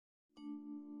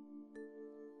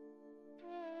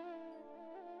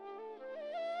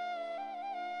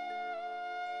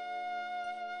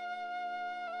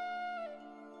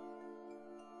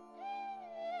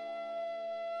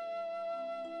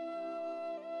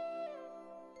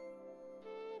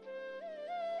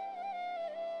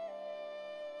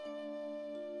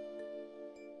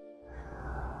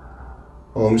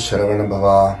ഓം ശരവണ ഭവ.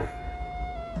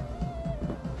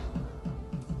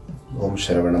 ഓം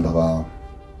ശരവണ ഭവ.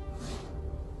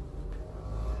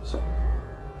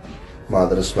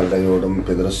 മാതൃസ്മരണയോടും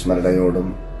പിതൃസ്മരണയോടും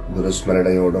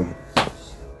ഗുരുസ്മരണയോടും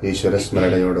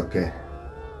ഈശ്വരസ്മരണയോടൊക്കെ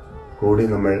കൂടി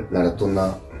നമ്മൾ നടത്തുന്ന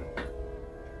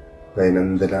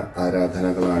ദൈനംദിന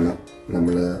ആരാധനകളാണ്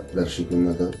നമ്മൾ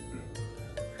ദർശിക്കുന്നത്.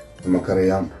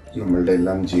 നമുക്കറിയാം, നമ്മളുടെ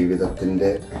എല്ലാം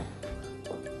ജീവിതത്തിൻ്റെ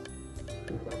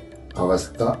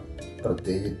അവസ്ഥ,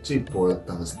 പ്രത്യേകിച്ച്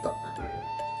ഇപ്പോഴത്തെ അവസ്ഥ,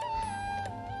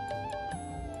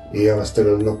 ഈ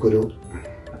അവസ്ഥകളിൽ നിന്നൊക്കെ ഒരു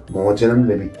മോചനം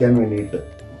ലഭിക്കാൻ വേണ്ടിയിട്ട്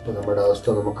ഇപ്പം നമ്മുടെ അവസ്ഥ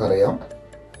നമുക്കറിയാം.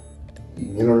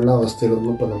 ഇങ്ങനെയുള്ള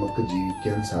അവസ്ഥകളൊന്നും ഇപ്പം നമുക്ക്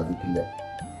ജീവിക്കാൻ സാധിക്കില്ല.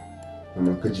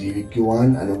 നമുക്ക് ജീവിക്കുവാൻ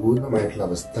അനുകൂലമായിട്ടുള്ള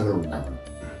അവസ്ഥകൾ ഉണ്ടാകണം.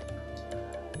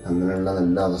 അങ്ങനെയുള്ള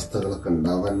നല്ല അവസ്ഥകളൊക്കെ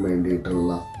ഉണ്ടാകാൻ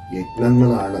വേണ്ടിയിട്ടുള്ള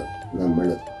യജ്ഞങ്ങളാണ് നമ്മൾ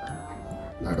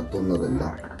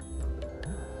നടത്തുന്നതെല്ലാം.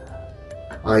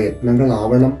 ആ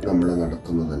യജ്ഞങ്ങളാവണം നമ്മൾ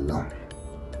നടത്തുന്നതെല്ലാം.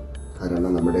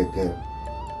 കാരണം നമ്മുടെയൊക്കെ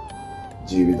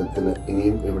ജീവിതത്തിന്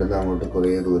ഇനിയും ഇവിടുന്ന് അങ്ങോട്ട്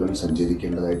കുറേ ദൂരം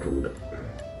സഞ്ചരിക്കേണ്ടതായിട്ടുണ്ട്.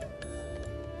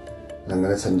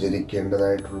 അങ്ങനെ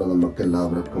സഞ്ചരിക്കേണ്ടതായിട്ടുള്ള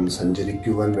നമുക്കെല്ലാവർക്കും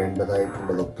സഞ്ചരിക്കുവാൻ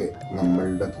വേണ്ടതായിട്ടുള്ളതൊക്കെ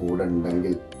നമ്മളുടെ കൂടെ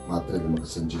ഉണ്ടെങ്കിൽ മാത്രമേ നമുക്ക്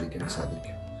സഞ്ചരിക്കാൻ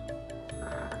സാധിക്കൂ.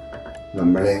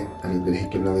 നമ്മളെ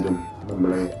അനുഗ്രഹിക്കുന്നവരും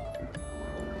നമ്മളെ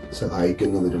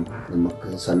സഹായിക്കുന്നവരും നമുക്ക്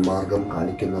സന്മാർഗം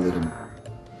കാണിക്കുന്നവരും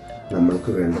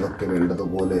നമ്മൾക്ക് വേണ്ടതൊക്കെ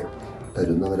വേണ്ടതുപോലെ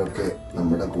തരുന്നവരൊക്കെ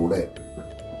നമ്മുടെ കൂടെ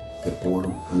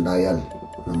എപ്പോഴും ഉണ്ടായാൽ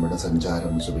നമ്മുടെ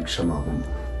സഞ്ചാരം സുഭിക്ഷമാകും.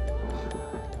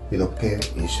 ഇതൊക്കെ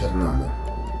ഈശ്വരനാണ്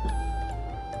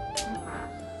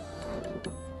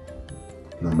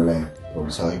നമ്മളെ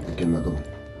പ്രോത്സാഹിപ്പിക്കുന്നതും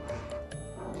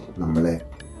നമ്മളെ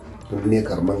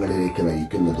പുണ്യകർമ്മങ്ങളിലേക്ക്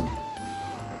നയിക്കുന്നതും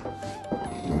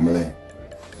നമ്മളെ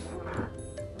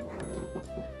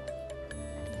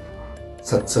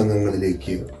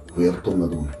സത്സംഗങ്ങളിലേക്ക്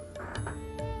ഉയർത്തുന്നതും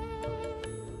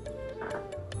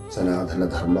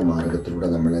സനാതനധർമ്മ മാർഗത്തിലൂടെ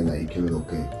നമ്മളെ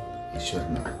നയിക്കുന്നതൊക്കെ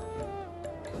ഈശ്വരനാണ്.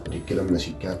 ഒരിക്കലും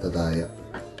നശിക്കാത്തതായ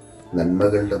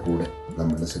നന്മകളുടെ കൂടെ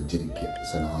നമ്മൾ സഞ്ചരിക്കുക.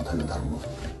 സനാതനധർമ്മം,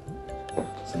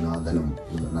 സനാതനം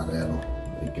എന്നറിയാലോ,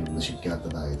 ഒരിക്കലും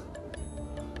നശിക്കാത്തതായത്.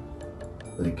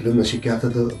 ഒരിക്കലും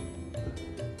നശിക്കാത്തത്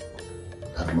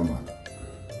ധർമ്മമാണ്.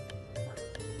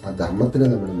 ആ ധർമ്മത്തിനെ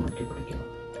നമ്മൾ നോക്കി പഠിക്കണം.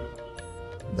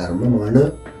 ധർമ്മമാണ്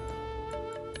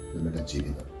നമ്മുടെ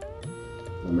ജീവിതം.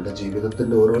 നമ്മുടെ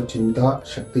ജീവിതത്തിൻ്റെ ഓരോ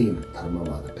ചിന്താശക്തിയും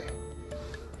ധർമ്മമാകട്ടെ.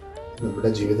 നമ്മുടെ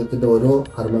ജീവിതത്തിൻ്റെ ഓരോ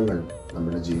കർമ്മങ്ങളും,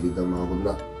 നമ്മുടെ ജീവിതമാകുന്ന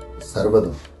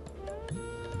സർവ്വതും,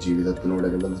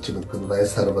 ജീവിതത്തിനോടനുബന്ധിച്ച് നിൽക്കുന്നതായ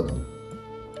സർവ്വതും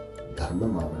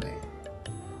ധർമ്മമാവണേ.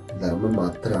 ധർമ്മം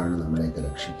മാത്രമാണ് നമ്മളെയൊക്കെ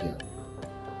രക്ഷിക്കുക.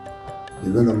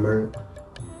 ഇന്ന് നമ്മൾ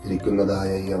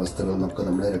ഇരിക്കുന്നതായ ഈ അവസ്ഥകളിൽ നിന്നൊക്കെ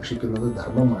നമ്മളെ രക്ഷിക്കുന്നത്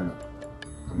ധർമ്മമാണ്.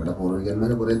 നമ്മുടെ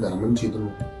പൂർവികന്മാർ കുറെ ധർമ്മം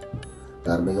ചെയ്തിരുന്നു,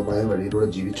 ധാർമ്മികമായ വഴിയിലൂടെ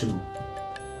ജീവിച്ചിരുന്നു.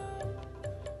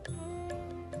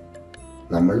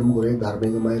 നമ്മളും കുറെ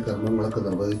ധാർമ്മികമായ കർമ്മങ്ങളൊക്കെ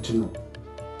നിർവഹിച്ചിരുന്നു,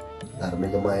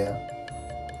 ധാർമ്മികമായ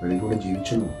വഴിയിലൂടെ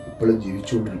ജീവിച്ചിരുന്നു, ഇപ്പോഴും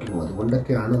ജീവിച്ചുകൊണ്ടിരിക്കുന്നു.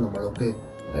 അതുകൊണ്ടൊക്കെയാണ് നമ്മളൊക്കെ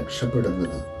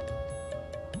രക്ഷപ്പെടുന്നത്.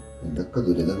 എന്തൊക്കെ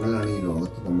ദുരിതങ്ങളാണ് ഈ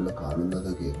ലോകത്ത് നമ്മൾ കാണുന്നത്,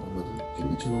 കേൾക്കുന്നത്.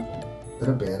 ചിന്തിച്ചു നോക്കും,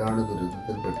 എത്ര പേരാണ്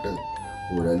ദുരിതത്തിൽപ്പെട്ട്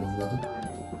ഉഴലുന്നത്.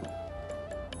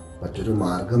 മറ്റൊരു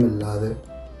മാർഗമില്ലാതെ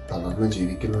തളർന്ന്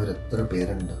ജീവിക്കുന്നവരെത്ര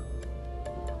പേരുണ്ട്.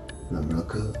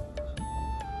 നമ്മൾക്ക്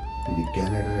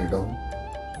ഇരിക്കാനിടവും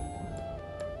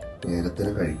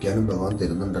നേരത്തിന് കഴിക്കാനും ഭഗവാൻ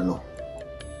തരുന്നുണ്ടല്ലോ.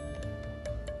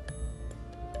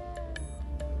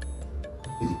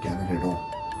 ഇരിക്കാനൊരിടവും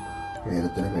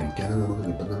നേരത്തിന് കഴിക്കാനും നമുക്ക്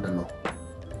കിട്ടുന്നുണ്ടല്ലോ.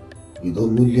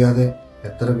 ഇതൊന്നുമില്ലാതെ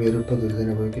എത്ര പേരിപ്പോൾ ദുരിതം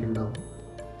അനുഭവിക്കുന്നുണ്ടാവും.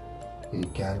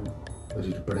 ഇരിക്കാനും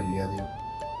ഒരിരിപ്പിടില്ലാതെയും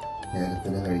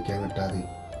നേരത്തിന് കഴിക്കാൻ കിട്ടാതെയും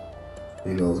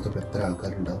ഈ ലോകത്തിപ്പോൾ എത്ര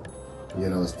ആൾക്കാരുണ്ടാവും ഈ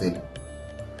ഒരവസ്ഥയിൽ.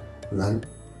 എന്നാൽ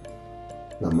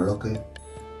നമ്മളൊക്കെ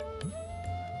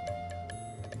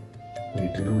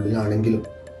വീട്ടിൻ്റെ ഉള്ളിലാണെങ്കിലും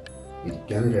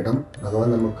ഇരിക്കാനൊരിടം ഭഗവാൻ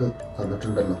നമുക്ക്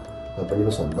തന്നിട്ടുണ്ടല്ലോ. അപ്പം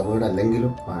ഇപ്പോൾ സ്വന്തം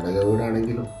വീടല്ലെങ്കിലും വാടക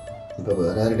വീടാണെങ്കിലും ഇപ്പോൾ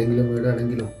വേറെ ആരുടെയെങ്കിലും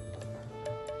വീടാണെങ്കിലും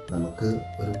നമുക്ക്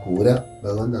ഒരു കൂര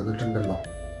ഭഗവാൻ തന്നിട്ടുണ്ടല്ലോ.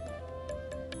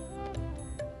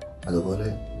 അതുപോലെ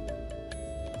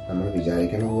നമ്മൾ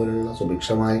വിചാരിക്കണ പോലുള്ള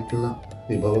സുഭിക്ഷമായിട്ടുള്ള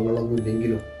വിഭവങ്ങളൊന്നും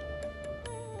ഇല്ലെങ്കിലും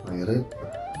വയറ്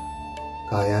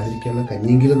കായാതിരിക്കാനുള്ള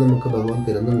കഞ്ഞിയെങ്കിലും നമുക്ക് ഭഗവാൻ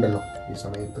തരുന്നുണ്ടല്ലോ ഈ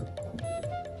സമയത്ത്.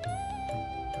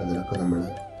 അതിനൊക്കെ നമ്മൾ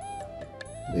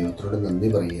ദൈവത്തിനോട് നന്ദി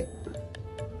പറയുക.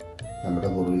 നമ്മുടെ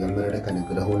പൂർവികന്മാരുടെ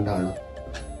അനുഗ്രഹം കൊണ്ടാണ്.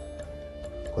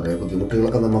 കുറേ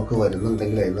ബുദ്ധിമുട്ടുകളൊക്കെ നമുക്ക്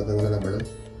വരുന്നുണ്ടെങ്കിൽ അതിനൊക്കെ അങ്ങനെ നമ്മൾ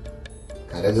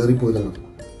കരകയറിപ്പോയിരുന്നു.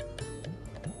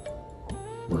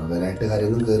 മുഴുവനായിട്ട്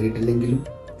കരയൊന്നും കയറിയിട്ടില്ലെങ്കിലും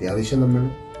അത്യാവശ്യം നമ്മൾ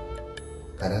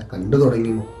കര കണ്ടു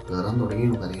തുടങ്ങിയോ, കയറാൻ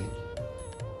തുടങ്ങിയോ കരയിലേക്ക്.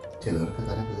 ചിലവർക്ക്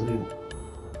കര കയറിയോ,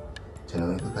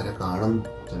 ചിലവർക്ക് കര കാണുന്നു,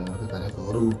 ചിലവർക്ക് കര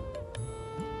കയറുന്നു.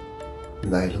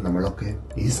 എന്തായാലും നമ്മളൊക്കെ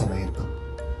ഈ സമയത്ത്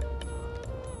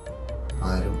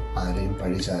ആരെയും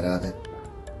പഴി ചാരാതെ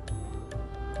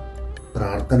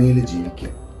പ്രാർത്ഥനയിൽ ജീവിക്കുക.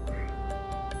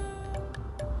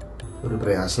 ഒരു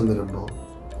പ്രയാസം വരുമ്പോൾ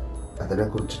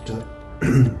അതിനെക്കുറിച്ചിട്ട്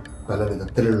പല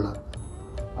വിധത്തിലുള്ള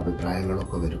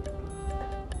അഭിപ്രായങ്ങളൊക്കെ വരും.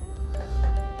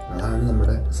 അതാണ്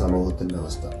നമ്മുടെ സമൂഹത്തിൻ്റെ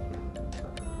അവസ്ഥ.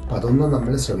 അപ്പം അതൊന്നും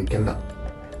നമ്മൾ ശ്രമിക്കണ്ട.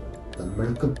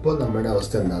 നമ്മൾക്കിപ്പോൾ നമ്മുടെ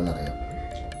അവസ്ഥ എന്താണെന്നറിയാം.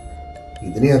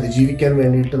 ഇതിനെ അതിജീവിക്കാൻ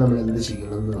വേണ്ടിയിട്ട് നമ്മൾ എന്ത്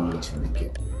ചെയ്യണമെന്ന് നമ്മൾ ചിന്തിക്കുക.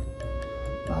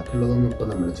 ബാക്കിയുള്ളതൊന്നും ഇപ്പം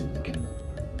നമ്മൾ ചിന്തിക്കണം.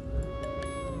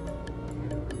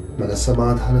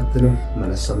 മനസ്സമാധാനത്തിനും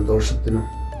മനസ്സന്തോഷത്തിനും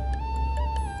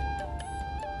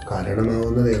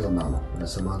കാരണമാവുന്നത് ഏതൊന്നാണോ?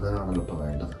 മനസ്സമാധാനമാണല്ലോ ഇപ്പോൾ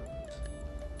വേണ്ടത്.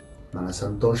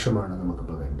 മനസ്സന്തോഷമാണ്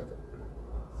നമുക്കിപ്പോൾ വേണ്ടത്.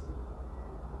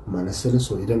 മനസ്സിന്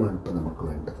സ്വൈരമാണ് ഇപ്പം നമുക്ക്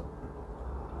വേണ്ടത്.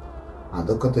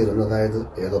 അതൊക്കെ തരുന്നതായത്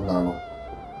ഏതൊന്നാണോ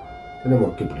പിന്നെ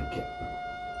മുറുക്കി പിടിക്കുക.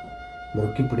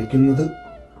 മുറുക്കി പിടിക്കുന്നത്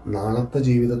നാളത്തെ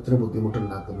ജീവിതത്തിന്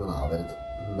ബുദ്ധിമുട്ടുണ്ടാക്കുന്നതാവരുത്.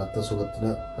 ഇന്നത്തെ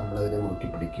സുഖത്തിന് നമ്മളതിനെ മുറുക്കി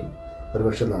പിടിക്കും.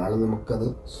 ഒരുപക്ഷെ നാളെ നമുക്കത്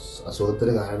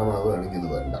അസുഖത്തിന് കാരണമാവുകയാണെങ്കിൽ ഇത്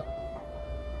വേണ്ട.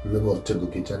 ഇന്ന് കുറച്ച്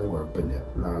ദുഃഖിച്ചാലും കുഴപ്പമില്ല,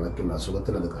 നാളേക്കുള്ള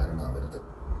അസുഖത്തിന് അത് കാരണമാവരുത്.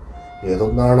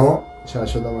 ഏതൊന്നാണോ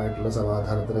ശാശ്വതമായിട്ടുള്ള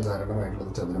സമാധാനത്തിന്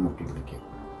കാരണമായിട്ടുള്ളത് അതിനെ മുറുക്കി പിടിക്കുക.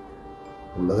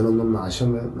 ഉള്ളതിനൊന്നും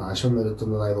നാശം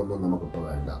വരുത്തുന്നതായതൊന്നും നമുക്കിപ്പോൾ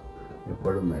വേണ്ട,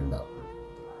 എപ്പോഴും വേണ്ട.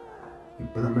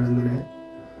 ഇപ്പം നമ്മളിങ്ങനെ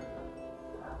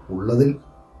ഉള്ളതിൽ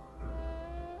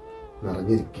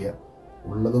നിറഞ്ഞിരിക്കുക,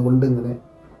 ഉള്ളത് കൊണ്ട് ഇങ്ങനെ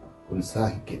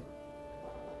ഉത്സാഹിക്കുക,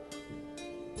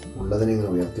 ഉള്ളതിനെ ഇങ്ങനെ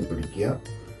ഉയർത്തിപ്പിടിക്കുക.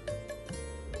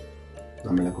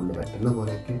 നമ്മളെ കൊണ്ട് പറ്റുന്ന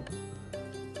പോലെയൊക്കെ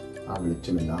ആ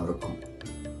വെളിച്ചം എല്ലാവർക്കും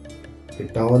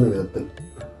കിട്ടാവുന്ന വിധത്തിൽ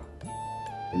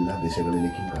എല്ലാ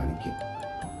ദിശകളിലേക്കും കാണിക്കുക.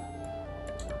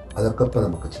 അതൊക്കെ ഇപ്പം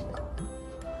നമുക്ക് ചെയ്യാം.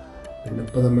 പിന്നെ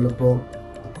ഇപ്പം നമ്മളിപ്പോൾ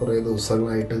കുറേ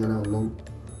ദിവസങ്ങളായിട്ട് ഇങ്ങനെ ഒന്നും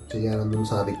ചെയ്യാനൊന്നും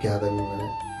സാധിക്കാതെ ഇങ്ങനെ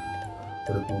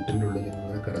ഒരു കൂട്ടിൻ്റെ ഉള്ളിൽ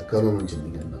ഇങ്ങനെ കിടക്കാമെന്നൊന്നും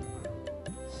ചിന്തിക്കണ്ട.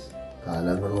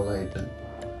 കാലങ്ങളോളായിട്ട്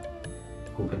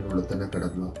കൂട്ടിൻ്റെ ഉള്ളിൽ തന്നെ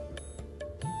കിടന്ന്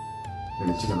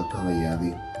വിളിച്ച് കിടക്കാൻ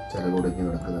വയ്യാതെ ചിറകൊടിഞ്ഞ്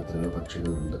കിടക്കുന്ന എത്രയോ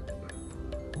പക്ഷികളുണ്ട്.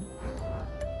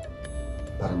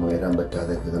 പറന്നു വരാൻ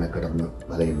പറ്റാതെ ഇങ്ങനെ കിടന്ന്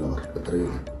വലയുന്നവർ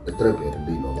എത്രയോ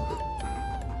പേരുണ്ട് ഈ ലോകത്ത്.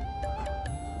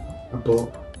 അപ്പോൾ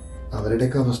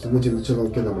അവരുടെയൊക്കെ അവസ്ഥ ഒന്ന് ചിന്തിച്ചു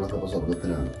നോക്കിയാൽ നമ്മളൊക്കെ അപ്പോൾ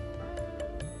സ്വർഗത്തിലാണ്.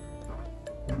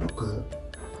 നമുക്ക്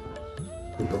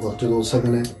ഇപ്പൊ കുറച്ച് ദിവസം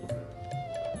അങ്ങനെ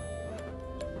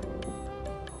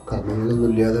കർമ്മങ്ങളൊന്നും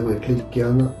ഇല്ലാതെ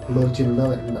വീട്ടിലിരിക്കാന്ന് ഉള്ള ഒരു ചിന്ത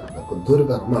വരണ്ട. അതൊക്കെ ഇതൊരു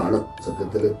കർമ്മമാണ്.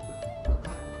 സത്യത്തിൽ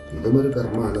ഇതും ഒരു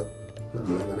കർമ്മമാണ്.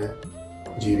 നമ്മളിങ്ങനെ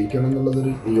ജീവിക്കണം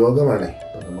എന്നുള്ളതൊരു നിയോഗമാണ്.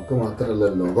 ഇപ്പം നമുക്ക് മാത്രമല്ല,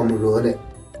 ലോകം മുഴുവനെ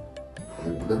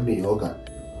ഇതൊരു നിയോഗമാണ്.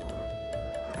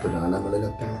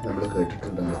 പുരാണങ്ങളിലൊക്കെ നമ്മൾ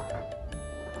കേട്ടിട്ടുണ്ടല്ലോ,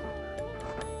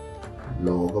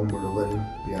 ലോകം മുഴുവനും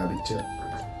വ്യാപിച്ച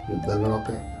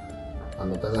യുദ്ധങ്ങളൊക്കെ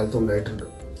അന്നത്തെ കാലത്ത് ഉണ്ടായിട്ടുണ്ട്.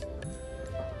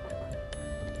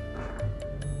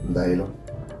 എന്തായാലും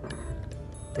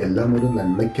എല്ലാം ഒരു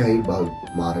നന്മയ്ക്കായി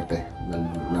മാറട്ടെ,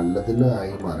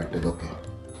 നല്ലതിനായി മാറട്ടെ. ഇതൊക്കെ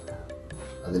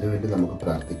അതിനുവേണ്ടി നമുക്ക്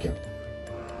പ്രാർത്ഥിക്കാം.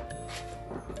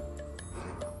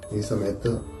 ഈ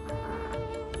സമയത്ത്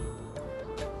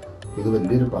ഇത്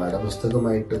വലിയൊരു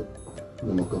പാഠപുസ്തകമായിട്ട്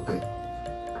നമുക്കൊക്കെ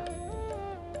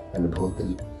അനുഭവത്തിൽ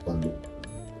വന്നു.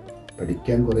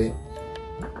 പഠിക്കാൻ കുറേ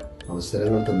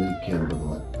അവസരങ്ങൾ തന്നിരിക്കുകയാണ്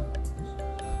ഭഗവാൻ.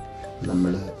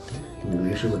 നമ്മൾ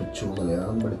ഇംഗ്ലീഷ് പഠിച്ചു,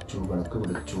 മലയാളം പഠിച്ചു, കണക്ക്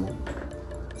പഠിച്ചു,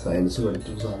 സയൻസ്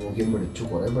പഠിച്ചു, സാമൂഹ്യം പഠിച്ചു,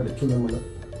 കുറേ പഠിച്ചു. നമ്മൾ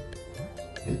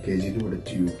LKG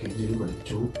പഠിച്ചു, UKG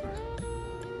പഠിച്ചു,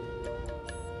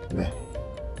 അല്ലേ,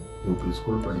 UP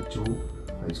സ്കൂൾ പഠിച്ചു,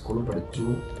 ഹൈസ്കൂൾ പഠിച്ചു,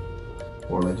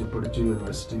 കോളേജിൽ പഠിച്ചു,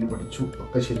 യൂണിവേഴ്സിറ്റിയിൽ പഠിച്ചു.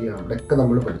 ഒക്കെ ശരിയാണ്, അവിടെയൊക്കെ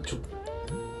നമ്മൾ പഠിച്ചു.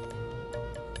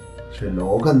 പക്ഷെ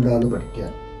ലോകം എന്താന്ന്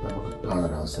പഠിക്കാൻ നമുക്ക്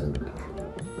കാണാനവസരം കിട്ടി.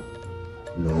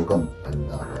 ലോകം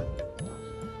എന്താണ്?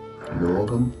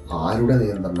 ലോകം ആരുടെ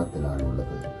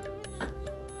നിയന്ത്രണത്തിലാണുള്ളത്?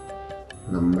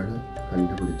 നമ്മൾ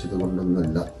കണ്ടുപിടിച്ചത്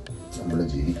കൊണ്ടൊന്നുമല്ല നമ്മൾ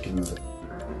ജീവിക്കുന്നത്.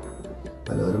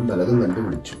 പലരും പലതും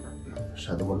കണ്ടുപിടിച്ചു, പക്ഷെ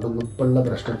അതുകൊണ്ടൊന്നും ഇപ്പോഴുള്ള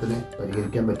പ്രശ്നത്തിന്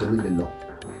പരിഹരിക്കാൻ പറ്റുന്നില്ലല്ലോ.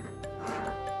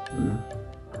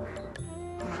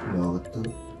 ലോകത്ത്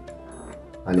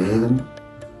അനേകം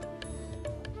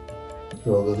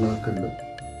രോഗങ്ങളൊക്കെ ഉണ്ട്.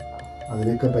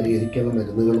 അതിനൊക്കെ പരിഹരിക്കാനുള്ള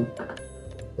മരുന്നുകളും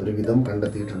ഒരുവിധം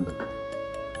കണ്ടെത്തിയിട്ടുണ്ട്.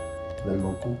 എന്നാൽ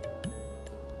നോക്കൂ,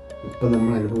 ഇപ്പം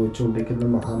നമ്മൾ അനുഭവിച്ചുകൊണ്ടിരിക്കുന്ന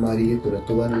മഹാമാരിയെ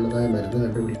തുരത്തുവാനുള്ളതായ മരുന്ന്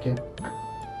കണ്ടുപിടിക്കാൻ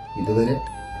ഇതുവരെ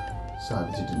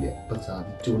സാധിച്ചിട്ടില്ല. ഇപ്പം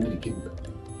സാധിച്ചുകൊണ്ടിരിക്കുന്നുണ്ട്.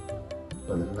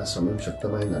 അപ്പം അതിനുള്ള ശ്രമം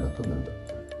ശക്തമായി നടക്കുന്നുണ്ട്.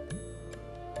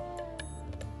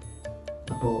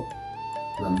 അപ്പോൾ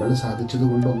നമ്മൾ സാധിച്ചത്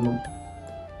കൊണ്ടൊന്നും,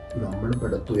 നമ്മൾ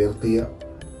പടുത്തുയർത്തിയ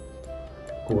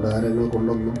കൂടാരങ്ങൾ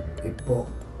കൊണ്ടൊന്നും ഇപ്പോൾ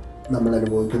നമ്മൾ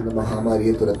അനുഭവിക്കുന്ന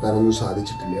മഹാമാരിയെ തുരത്താനൊന്നും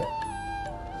സാധിച്ചിട്ടില്ല.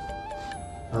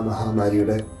 ആ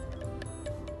മഹാമാരിയുടെ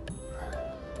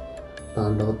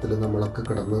താണ്ഡവത്തിൽ നമ്മളൊക്കെ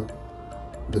കിടന്ന്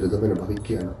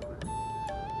ദുരിതമനുഭവിക്കുകയാണ്.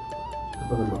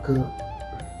 അപ്പോൾ നമുക്ക്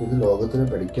ഇത് ലോകത്തിന്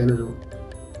പഠിക്കാനൊരു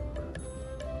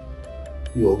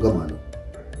യോഗമാണ്.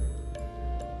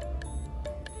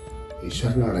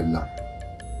 ഈശ്വരനാണെല്ലാം.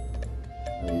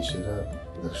 ഈശ്വര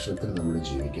ദർശനത്തിൽ നമ്മൾ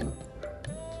ജീവിക്കണം.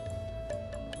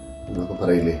 എന്നൊക്കെ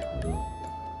പറയില്ലേ, ഒരു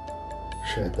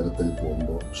ക്ഷേത്രത്തിൽ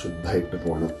പോകുമ്പോൾ ശുദ്ധമായിട്ട്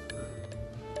പോകണം.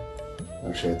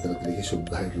 ആ ക്ഷേത്രത്തിലേക്ക്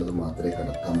ശുദ്ധമായിട്ടുള്ളത് മാത്രമേ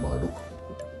കടക്കാൻ പാടൂ.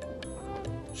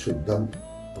 ശുദ്ധം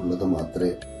ഉള്ളത്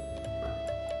മാത്രമേ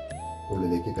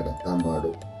ഉള്ളിലേക്ക് കടത്താൻ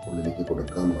പാടൂ, ഉള്ളിലേക്ക്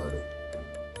കൊടുക്കാൻ പാടൂ.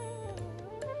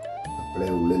 അപ്പോഴേ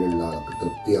ഉള്ളിലുള്ള ആൾക്ക്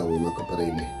തൃപ്തിയാവും എന്നൊക്കെ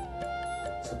പറയില്ലേ.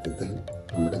 സത്യത്തിൽ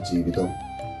നമ്മുടെ ജീവിതം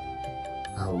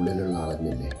ആ ഉള്ളിലുള്ള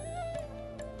ആളെന്നില്ലേ.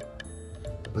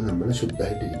 അപ്പം നമ്മൾ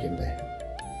ശുദ്ധമായിട്ടിരിക്കണ്ടേ?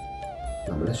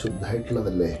 നമ്മളെ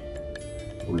ശുദ്ധമായിട്ടുള്ളതല്ലേ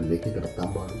ഉള്ളിലേക്ക് കിടത്താൻ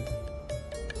പാടും.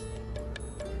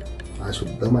 ആ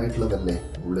ശുദ്ധമായിട്ടുള്ളതല്ലേ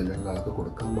ഉള്ളിലുള്ള ആൾക്ക്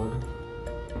കൊടുക്കാൻ പാടും.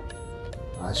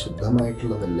 ആ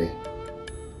ശുദ്ധമായിട്ടുള്ളതല്ലേ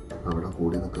അവിടെ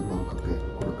കൂടി നിൽക്കുന്നവർക്കൊക്കെ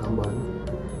കൊടുക്കാൻ പാടും.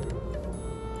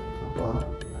 അപ്പോൾ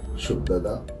ആ ശുദ്ധത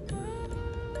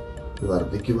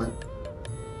വർദ്ധിക്കുവാൻ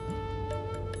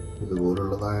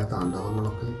ഇതുപോലുള്ളതായ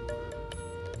താണ്ഡവങ്ങളൊക്കെ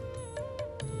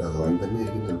ഭഗവാൻ തന്നെ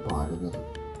ആയിരിക്കും ചിലപ്പോൾ ആടുന്നത്.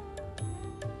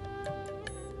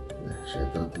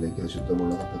 ക്ഷേത്രത്തിലേക്ക്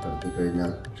അശുദ്ധമുള്ളതൊക്കെ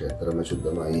കടത്തിക്കഴിഞ്ഞാൽ ക്ഷേത്രം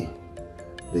അശുദ്ധമായി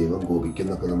ദൈവം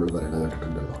കോപിക്കുന്നൊക്കെ നമ്മൾ പറയണ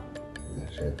കേട്ടിട്ടുണ്ടല്ലോ.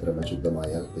 ക്ഷേത്രം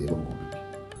അശുദ്ധമായാൽ ദൈവം കോപിക്കും.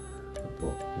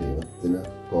 അപ്പോൾ ദൈവത്തിന്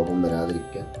കോപം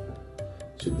വരാതിരിക്കാൻ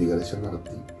ശുദ്ധികലശം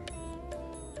നടത്തി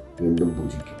വീണ്ടും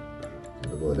പൂജിക്കും.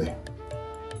 അതുപോലെ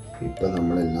ഇപ്പം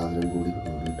നമ്മളെല്ലാവരും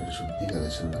കൂടിയിട്ടൊരു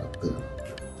ശുദ്ധികലശം നടത്തുകയാണ്.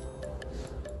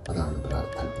 അതാണ്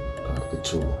പ്രാർത്ഥന.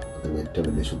 പ്രാർത്ഥിച്ചോളൂ. അതിന് ഏറ്റവും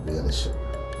വലിയ ശുദ്ധികലശം.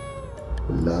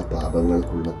 എല്ലാ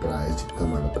പാപങ്ങൾക്കുള്ള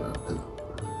പ്രായശ്ചിത്തമാണ് പ്രാർത്ഥന.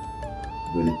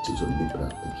 വിളിച്ചു ചൊല്ലി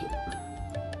പ്രാർത്ഥിക്കുക,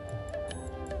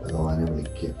 ഭഗവാനെ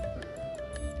വിളിക്കുക.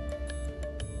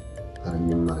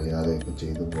 അറിഞ്ഞും അറിയാതെയൊക്കെ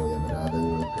ചെയ്തു പോയ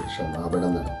അപരാധങ്ങൾക്ക്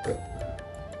ക്ഷമാപണം നടത്തുക,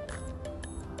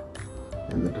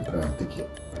 എന്നിട്ട് പ്രാർത്ഥിക്കുക.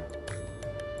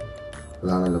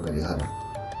 അതാണല്ലോ പരിഹാരം.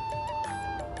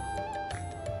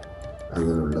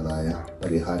 അങ്ങനെയുള്ളതായ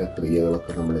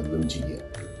പരിഹാരക്രിയകളൊക്കെ നമ്മളെന്നും ചെയ്യുക.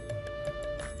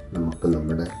 നമുക്ക്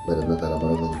നമ്മുടെ വരുന്ന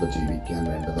തലമുറകൾക്ക് ജീവിക്കാൻ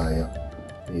വേണ്ടതായ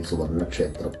ഈ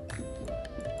സുവർണക്ഷേത്രം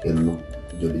എന്നും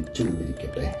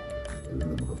ജ്വലിച്ചുകൊണ്ടിരിക്കട്ടെ എന്ന്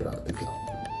നമുക്ക് പ്രാർത്ഥിക്കാം.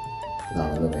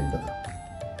 ഇതാണല്ലോ വേണ്ടത്.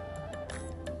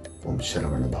 ഓം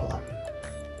ശരവണ ഭവ.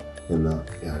 ഇന്ന്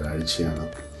ഞായറാഴ്ചയാണ്.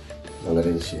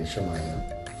 വളരെ വിശേഷമായ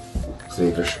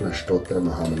ശ്രീകൃഷ്ണ അഷ്ടോത്തര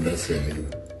മഹാമന്ത്ര സേവയും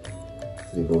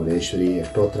ശ്രീ ഭുവനേശ്വരി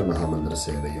അഷ്ടോത്തര മഹാമന്ത്ര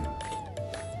സേവയും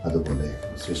അതുപോലെ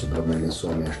ശ്രീ സുബ്രഹ്മണ്യ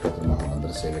സ്വാമി അഷ്ടോത്തര മഹാമന്ത്ര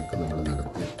സേവയൊക്കെ നമ്മൾ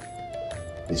നടത്തി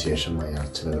വിശേഷമായ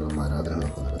അർച്ചനകളും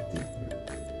ആരാധനകളൊക്കെ നടത്തി.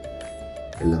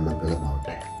 എല്ലാം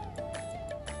മംഗളമാവട്ടെ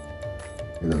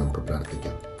എന്ന് നമുക്ക്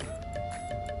പ്രാർത്ഥിക്കാം.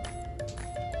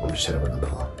 ഓം ശരവണ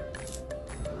ഭവ.